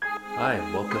Hi,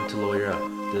 welcome to Lawyer Up.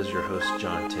 This is your host,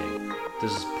 John Ting.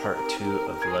 This is part 2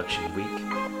 of election week.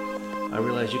 I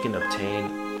realize you can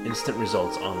obtain instant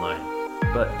results online,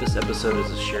 but this episode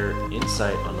is to share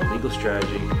insight on the legal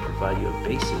strategy and provide you a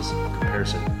basis of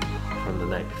comparison from the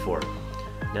night before.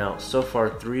 Now, so far,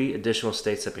 3 additional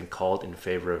states have been called in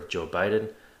favor of Joe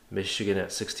Biden: Michigan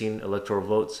at 16 electoral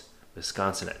votes,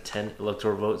 Wisconsin at 10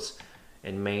 electoral votes,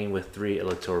 and Maine with 3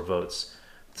 electoral votes.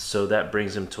 So that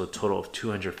brings him to a total of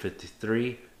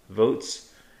 253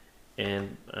 votes,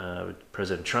 and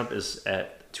President Trump is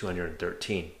at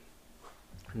 213.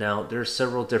 Now, there are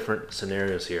several different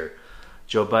scenarios here.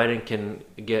 Joe Biden can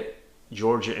get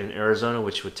Georgia and Arizona,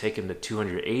 which would take him to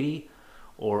 280,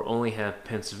 or only have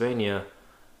Pennsylvania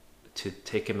to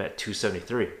take him at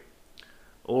 273.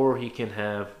 Or he can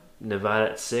have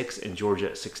Nevada at 6 and Georgia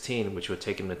at 16, which would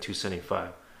take him to 275.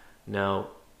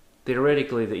 Now,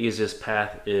 theoretically, the easiest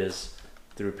path is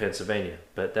through Pennsylvania,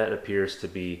 but that appears to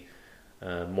be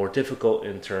more difficult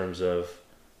in terms of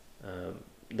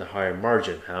the higher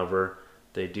margin. However,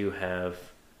 they do have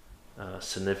a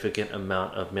significant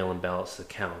amount of mail-in ballots to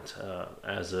count.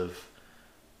 As of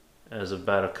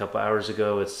about a couple hours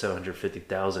ago, it's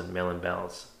 750,000 mail-in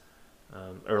ballots.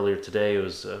 Earlier today, it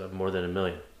was more than 1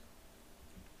 million.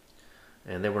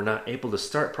 And they were not able to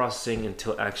start processing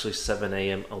until actually 7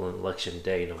 a.m. on election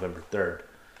day, November 3rd.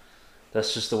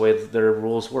 That's just the way that their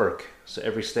rules work. So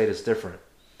every state is different.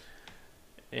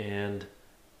 And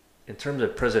in terms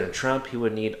of President Trump, he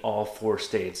would need all 4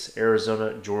 states: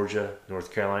 Arizona, Georgia,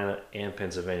 North Carolina, and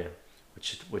Pennsylvania,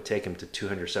 which would take him to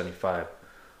 275.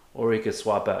 Or he could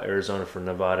swap out Arizona for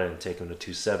Nevada and take him to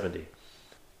 270.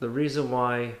 The reason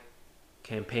why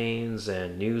campaigns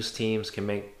and news teams can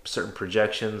make certain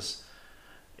projections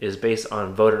is based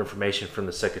on voter information from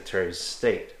the Secretary of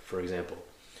State, for example.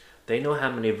 They know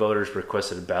how many voters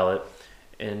requested a ballot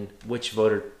and which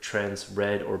voter trends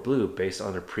red or blue based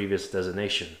on their previous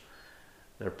designation,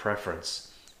 their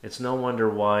preference. It's no wonder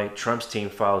why Trump's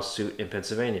team filed suit in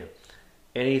Pennsylvania.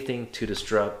 Anything to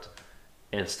disrupt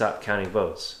and stop counting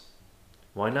votes.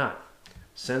 Why not?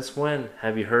 Since when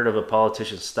have you heard of a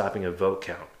politician stopping a vote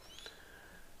count?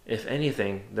 If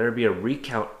anything, there'd be a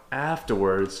recount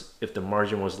afterwards if the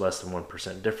margin was less than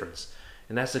 1% difference.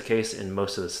 And that's the case in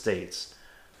most of the states.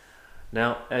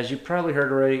 Now, as you probably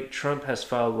heard already, Trump has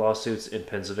filed lawsuits in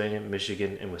Pennsylvania,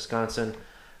 Michigan, and Wisconsin.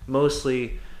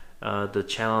 Mostly, the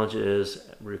challenge is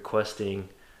requesting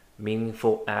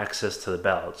meaningful access to the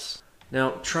ballots.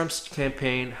 Now, Trump's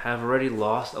campaign have already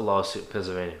lost a lawsuit in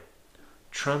Pennsylvania.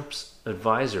 Trump's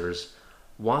advisors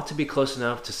want to be close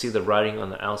enough to see the writing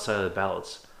on the outside of the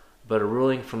ballots, but a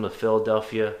ruling from the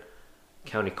Philadelphia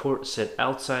County Court said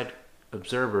outside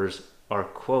observers are,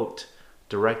 quote,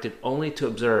 directed only to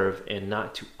observe and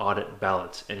not to audit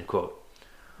ballots, end quote.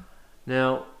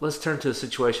 Now, let's turn to the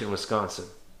situation in Wisconsin.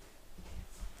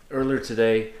 Earlier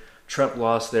today, Trump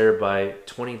lost there by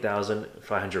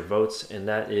 20,500 votes, and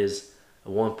that is a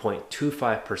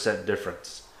 1.25%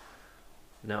 difference.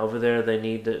 Now, over there, they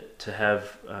need to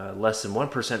have less than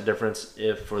 1% difference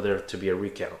for there to be a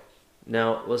recount.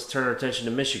 Now, let's turn our attention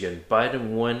to Michigan.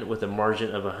 Biden won with a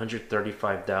margin of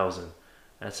 135,000.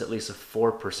 That's at least a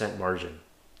 4% margin.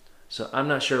 So I'm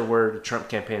not sure where the Trump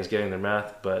campaign is getting their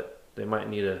math, but they might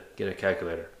need to get a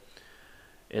calculator.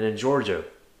 And in Georgia,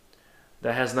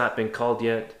 that has not been called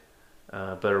yet,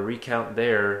 but a recount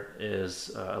there is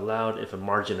allowed if a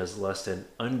margin is less than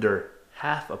under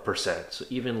 0.5%, so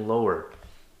even lower.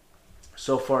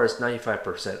 So far, it's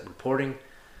 95% reporting.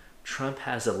 Trump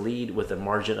has a lead with a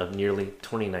margin of nearly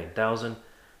 29,000.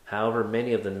 However,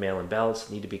 many of the mail-in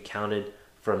ballots need to be counted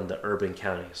from the urban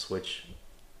counties, which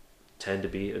tend to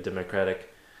be a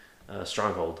Democratic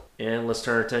stronghold. And let's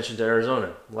turn our attention to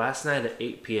Arizona. Last night at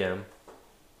 8 p.m.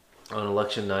 on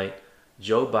election night,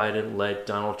 Joe Biden led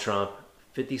Donald Trump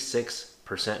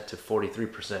 56% to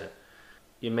 43%.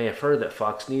 You may have heard that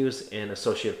Fox News and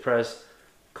Associated Press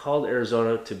called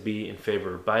Arizona to be in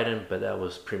favor of Biden, but that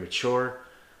was premature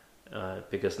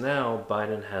because now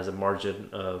Biden has a margin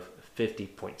of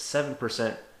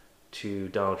 50.7% to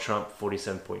Donald Trump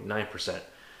 47.9%.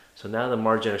 So now the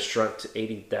margin has shrunk to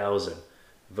 80,000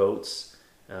 votes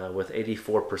with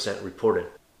 84% reported.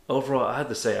 Overall, I have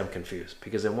to say I'm confused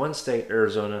because in one state,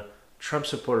 Arizona, Trump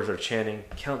supporters are chanting,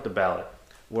 "Count the ballot,"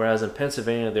 whereas in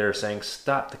Pennsylvania, they're saying,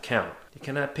 "Stop the count." You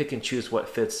cannot pick and choose what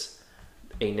fits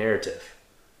a narrative.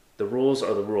 The rules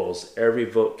are the rules. Every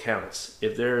vote counts.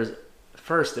 If there's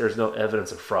no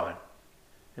evidence of fraud.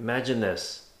 Imagine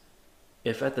this.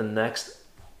 If at the next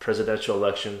presidential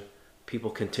election,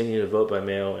 people continue to vote by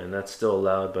mail, and that's still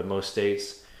allowed by most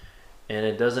states, and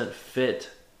it doesn't fit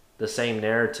the same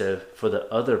narrative for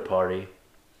the other party,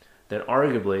 then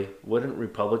arguably, wouldn't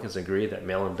Republicans agree that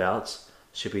mail-in ballots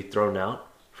should be thrown out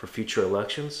for future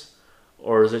elections?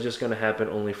 Or is it just going to happen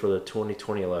only for the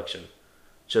 2020 election,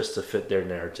 just to fit their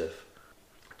narrative?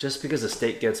 Just because a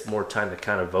state gets more time to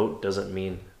count a vote doesn't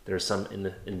mean there's some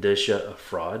indicia of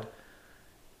fraud.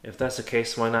 If that's the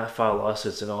case, why not file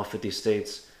lawsuits in all 50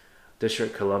 states,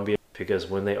 District of Columbia, because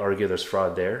when they argue there's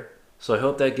fraud there? So I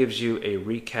hope that gives you a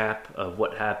recap of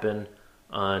what happened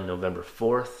on November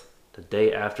 4th, the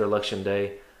day after Election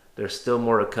Day. There's still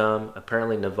more to come.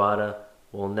 Apparently Nevada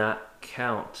will not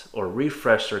count or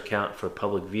refresh their count for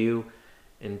public view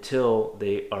until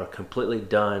they are completely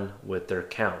done with their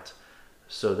count.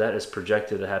 So that is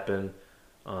projected to happen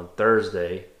on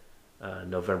Thursday,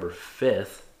 November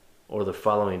 5th, or the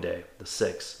following day, the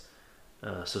 6th.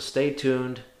 So stay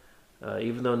tuned.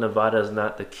 Even though Nevada is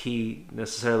not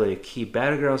necessarily a key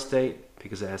battleground state,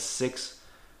 because it has 6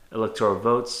 electoral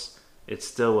votes, it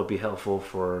still would be helpful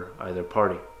for either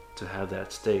party to have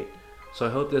that state. So I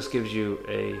hope this gives you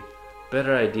a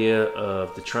better idea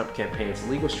of the Trump campaign's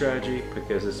legal strategy,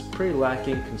 because it's pretty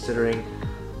lacking considering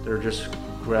they're just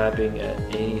grabbing at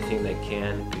anything they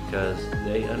can because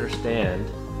they understand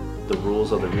the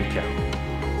rules of the recount.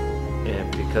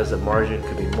 And because the margin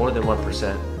could be more than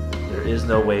 1%, there is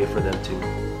no way for them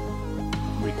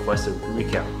to request a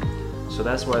recount. So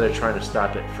that's why they're trying to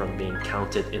stop it from being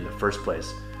counted in the first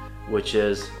place, which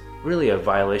is really a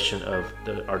violation of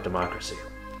our democracy.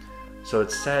 So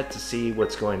it's sad to see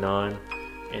what's going on,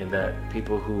 and that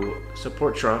people who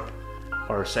support Trump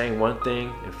are saying one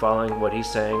thing and following what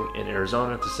he's saying in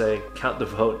Arizona to say count the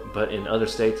vote, but in other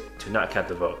states to not count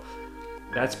the vote.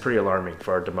 That's pretty alarming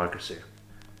for our democracy.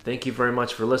 Thank you very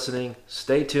much for listening.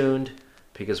 Stay tuned,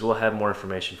 because we'll have more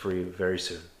information for you very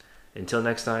soon. Until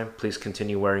next time, please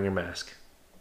continue wearing your mask.